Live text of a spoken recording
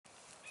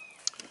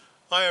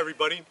Hi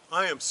everybody,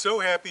 I am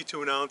so happy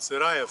to announce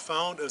that I have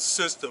found a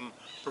system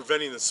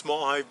preventing the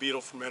small hive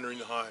beetle from entering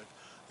the hive.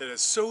 That is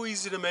so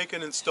easy to make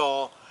and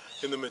install,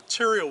 and the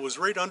material was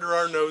right under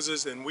our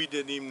noses and we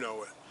didn't even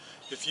know it.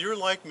 If you're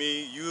like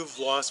me, you have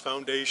lost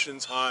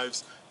foundations,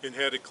 hives, and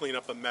had to clean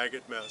up a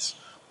maggot mess.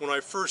 When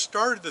I first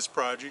started this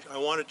project, I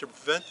wanted to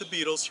prevent the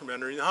beetles from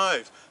entering the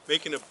hive,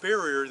 making a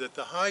barrier that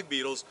the hive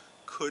beetles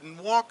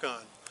couldn't walk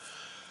on.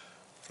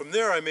 From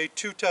there I made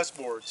two test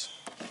boards.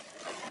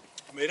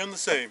 I made them the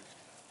same.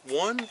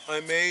 One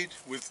I made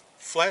with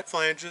flat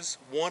flanges,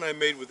 one I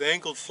made with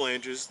angled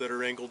flanges that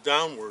are angled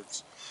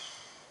downwards.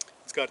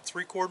 It's got a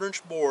 3/4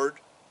 inch board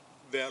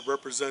that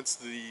represents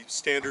the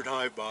standard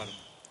hive bottom.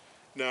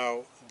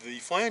 Now the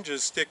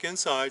flanges stick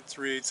inside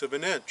 3/8 of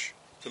an inch.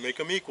 To make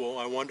them equal,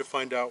 I wanted to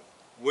find out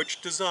which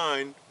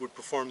design would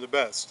perform the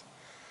best.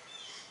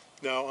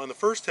 Now on the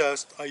first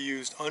test I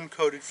used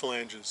uncoated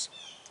flanges,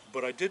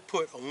 but I did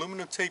put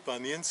aluminum tape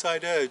on the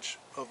inside edge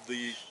of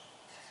the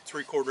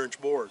 3/4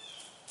 inch board.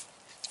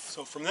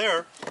 So from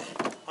there,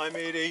 I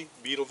made a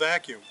beetle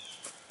vacuum.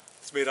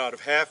 It's made out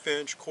of 1/2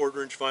 inch,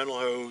 1/4 inch vinyl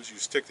hose. You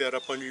stick that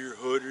up under your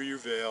hood or your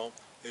veil.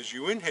 As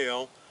you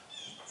inhale,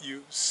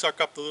 you suck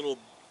up the little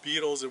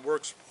beetles. It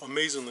works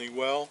amazingly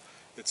well.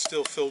 It's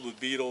still filled with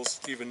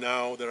beetles even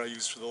now that I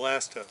used for the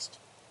last test.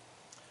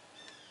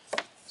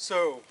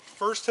 So,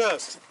 first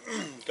test,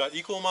 got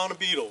equal amount of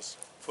beetles.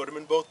 Put them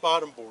in both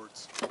bottom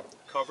boards.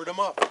 Covered them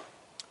up.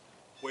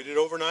 Waited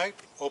overnight,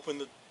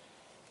 opened the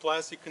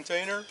plastic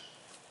container.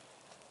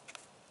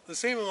 The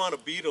same amount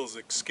of beetles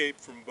escaped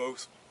from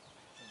both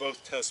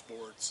test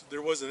boards.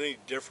 There wasn't any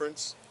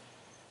difference,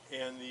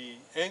 and the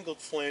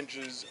angled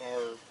flanges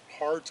are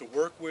hard to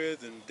work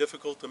with and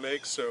difficult to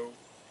make, so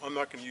I'm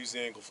not going to use the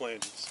angled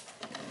flanges.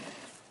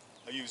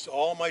 I used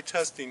all my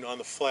testing on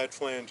the flat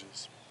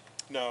flanges.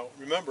 Now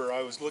remember,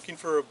 I was looking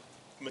for a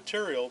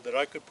material that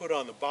I could put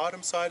on the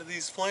bottom side of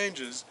these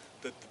flanges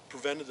that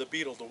prevented the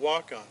beetle to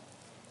walk on.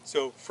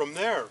 So from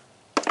there,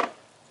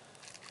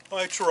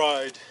 I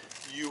tried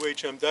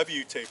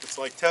UHMW tape. It's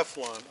like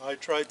Teflon. I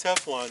tried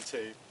Teflon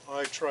tape.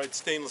 I tried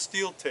stainless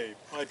steel tape.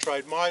 I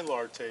tried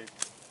Mylar tape.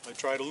 I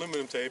tried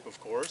aluminum tape, of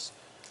course.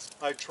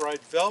 I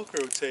tried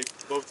Velcro tape,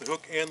 both the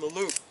hook and the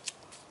loop.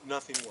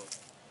 Nothing worked.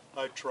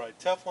 I tried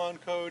Teflon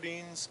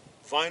coatings,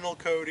 vinyl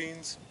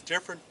coatings,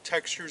 different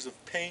textures of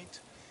paint.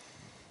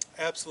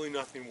 Absolutely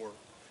nothing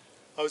worked.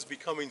 I was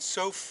becoming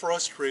so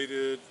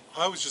frustrated,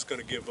 I was just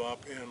going to give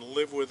up and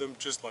live with them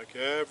just like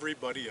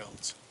everybody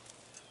else.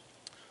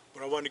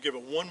 But I wanted to give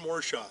it one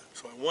more shot.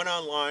 So I went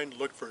online,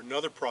 looked for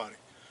another product.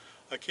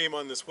 I came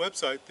on this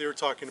website, they were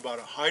talking about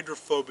a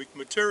hydrophobic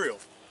material.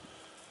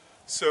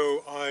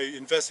 So I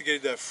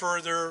investigated that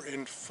further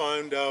and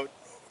found out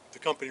the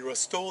company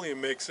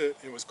Rust-Oleum makes it.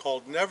 It was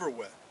called Never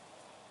Wet.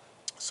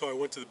 So I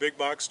went to the big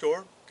box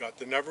store, got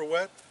the Never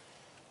Wet,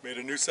 made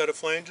a new set of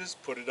flanges,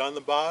 put it on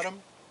the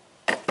bottom,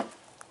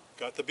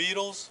 got the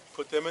beetles,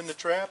 put them in the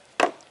trap,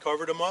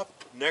 covered them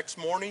up. Next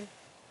morning,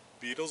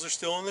 beetles are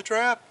still in the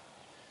trap.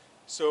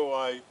 So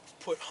I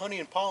put honey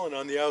and pollen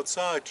on the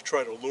outside to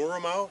try to lure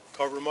them out,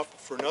 cover them up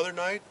for another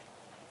night.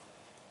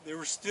 They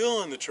were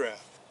still in the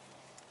trap.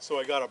 So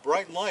I got a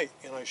bright light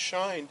and I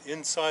shined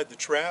inside the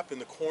trap in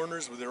the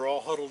corners where they're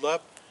all huddled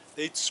up.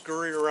 They'd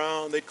scurry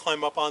around, they'd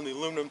climb up on the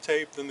aluminum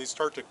tape, then they'd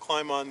start to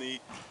climb on the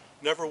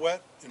Never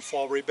Wet and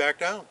fall right back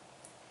down.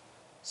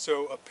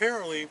 So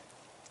apparently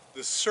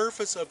the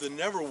surface of the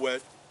Never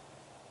Wet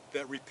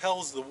that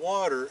repels the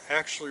water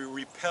actually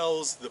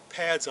repels the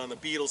pads on the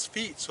beetle's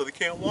feet so they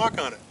can't walk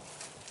on it.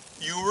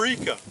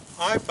 Eureka!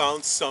 I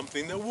found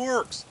something that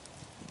works.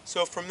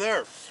 So from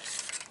there,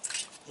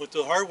 went to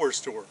the hardware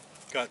store,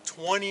 got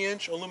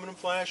 20-inch aluminum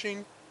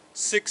flashing,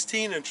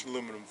 16-inch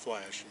aluminum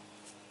flashing.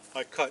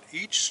 I cut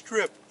each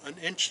strip 1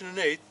 1/8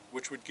 inches,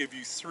 which would give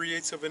you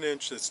 3/8 of an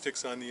inch that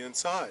sticks on the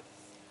inside.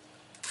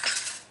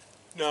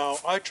 Now,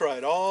 I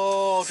tried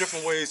all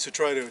different ways to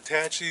try to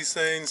attach these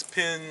things,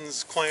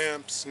 pins,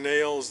 clamps,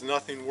 nails,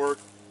 nothing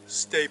worked.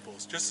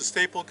 Staples, just a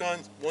staple gun,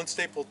 one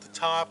staple at the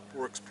top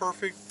works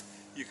perfect.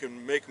 You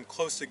can make them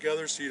close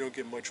together so you don't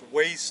get much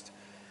waste.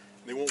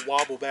 They won't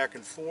wobble back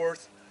and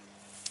forth.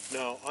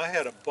 Now, I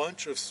had a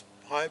bunch of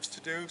hives to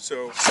do,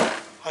 so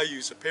I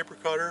used a paper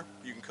cutter.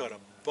 You can cut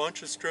a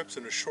bunch of strips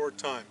in a short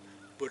time.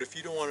 But if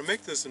you don't want to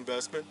make this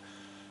investment,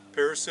 a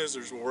pair of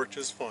scissors will work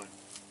just fine.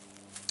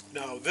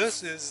 Now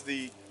this is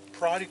the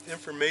product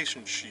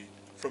information sheet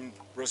from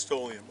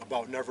Rust-Oleum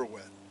about Never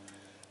Wet.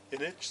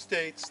 And it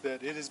states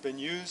that it has been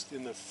used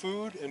in the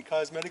food and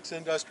cosmetics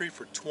industry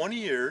for 20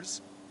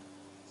 years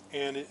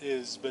and it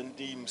has been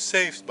deemed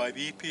safe by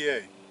the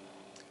EPA.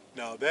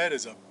 Now that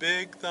is a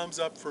big thumbs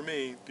up for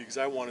me because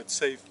I wanted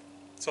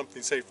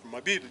something safe for my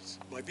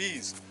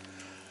bees.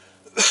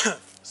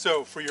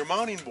 So for your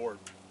mounting board,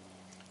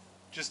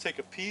 just take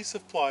a piece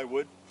of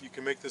plywood. You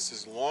can make this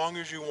as long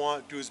as you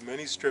want, do as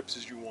many strips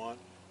as you want.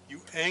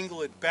 You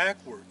angle it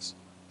backwards,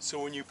 so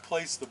when you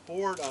place the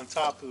board on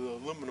top of the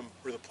aluminum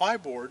or the ply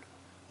board,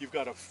 you've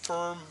got a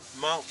firm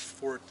mount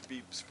for it to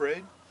be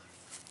sprayed.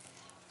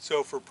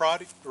 So for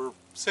product or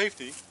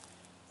safety,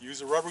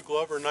 use a rubber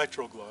glove or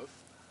nitrile glove.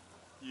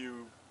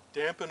 You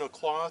dampen a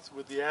cloth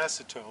with the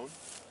acetone.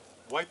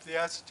 Wipe the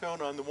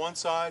acetone on the one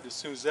side. As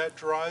soon as that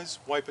dries,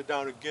 wipe it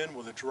down again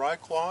with a dry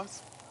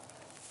cloth.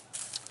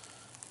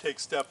 Take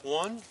step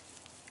 1,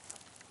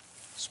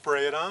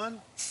 spray it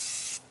on,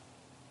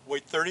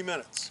 wait 30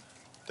 minutes.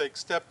 Take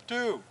step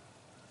 2,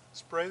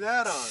 spray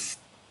that on,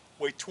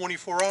 wait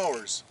 24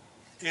 hours.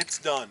 It's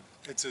done.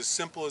 It's as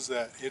simple as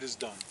that. It is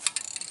done.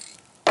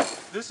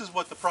 This is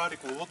what the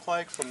product will look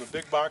like from the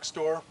big box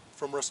store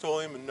from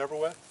Rust-Oleum and Never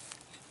Wet.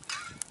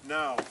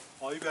 Now,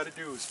 all you got to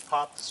do is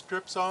pop the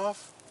strips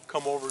off,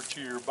 come over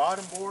to your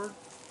bottom board.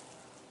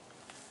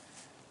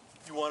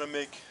 You want to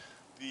make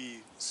the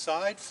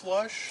side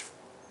flush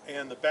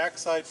and the back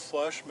side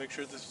flush. Make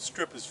sure the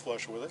strip is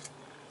flush with it.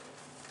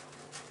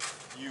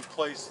 You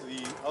place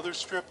the other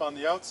strip on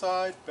the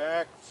outside,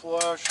 back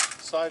flush,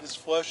 side is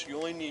flush. You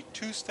only need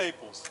 2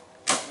 staples,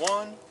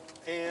 1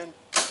 and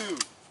 2.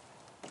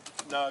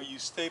 Now you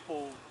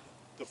staple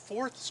the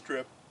 4th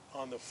strip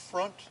on the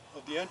front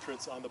of the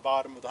entrance on the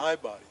bottom of the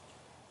hive body.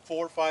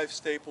 4 or 5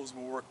 staples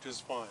will work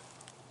just fine.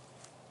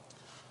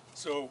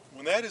 So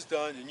when that is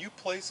done and you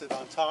place it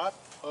on top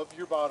of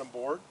your bottom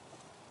board,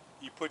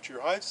 you put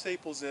your hive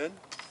staples in.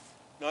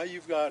 Now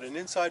you've got an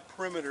inside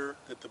perimeter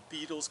that the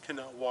beetles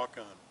cannot walk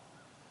on.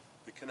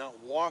 They cannot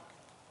walk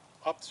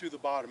up through the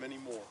bottom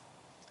anymore.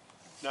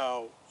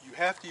 Now you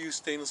have to use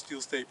stainless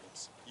steel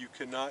staples. You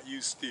cannot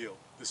use steel.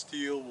 The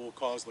steel will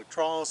cause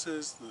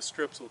electrolysis, the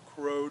strips will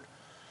corrode,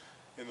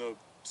 and the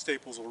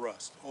staples will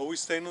rust. Always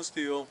stainless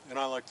steel, and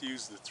I like to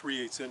use the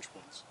 3/8 inch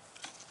ones.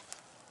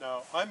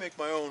 Now I make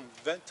my own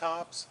vent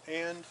tops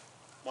and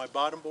my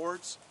bottom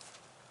boards,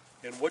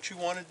 and what you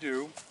want to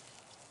do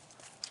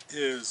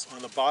is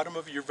on the bottom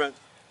of your vent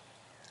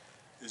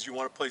is you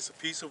want to place a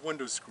piece of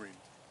window screen,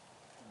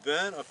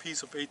 then a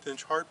piece of 1/8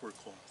 inch hardware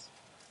cloth.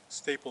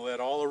 Staple that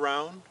all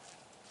around,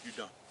 you're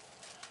done.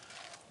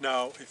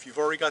 Now if you've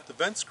already got the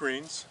vent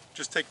screens,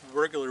 just take the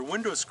regular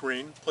window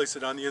screen, place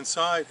it on the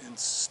inside and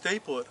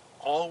staple it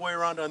all the way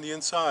around on the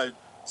inside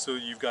so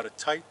you've got a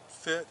tight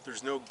fit,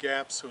 there's no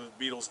gaps for the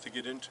beetles to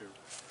get into.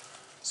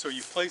 So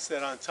you place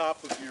that on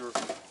top of your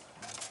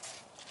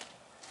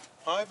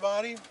hive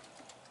body.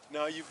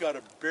 Now you've got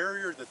a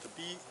barrier that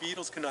the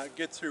beetles cannot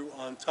get through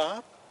on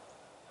top,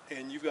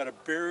 and you've got a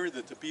barrier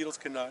that the beetles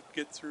cannot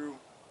get through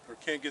or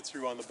can't get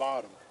through on the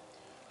bottom.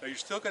 Now you're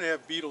still going to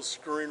have beetles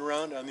scurrying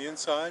around on the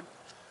inside.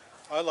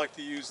 I like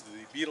to use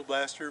the Beetle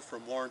Blaster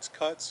from Lawrence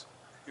Cuts.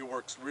 It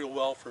works real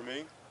well for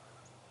me.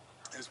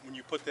 As when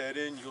you put that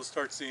in, you'll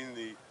start seeing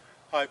the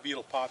hive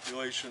beetle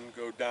population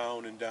go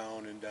down and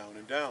down and down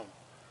and down.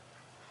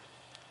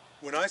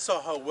 When I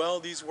saw how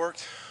well these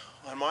worked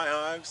on my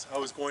hives, I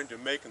was going to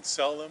make and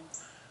sell them,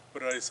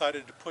 but I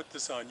decided to put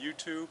this on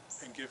YouTube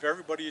and give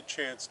everybody a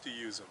chance to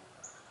use them.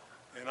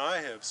 And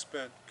I have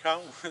spent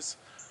countless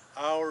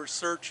hours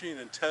searching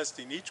and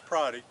testing each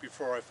product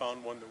before I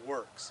found one that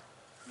works.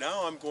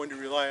 Now I'm going to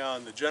rely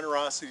on the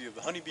generosity of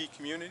the honeybee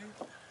community,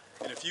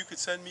 and if you could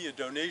send me a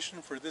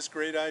donation for this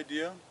great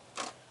idea,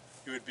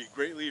 it would be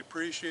greatly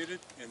appreciated.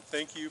 And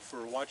thank you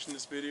for watching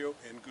this video,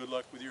 and good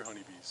luck with your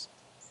honeybees.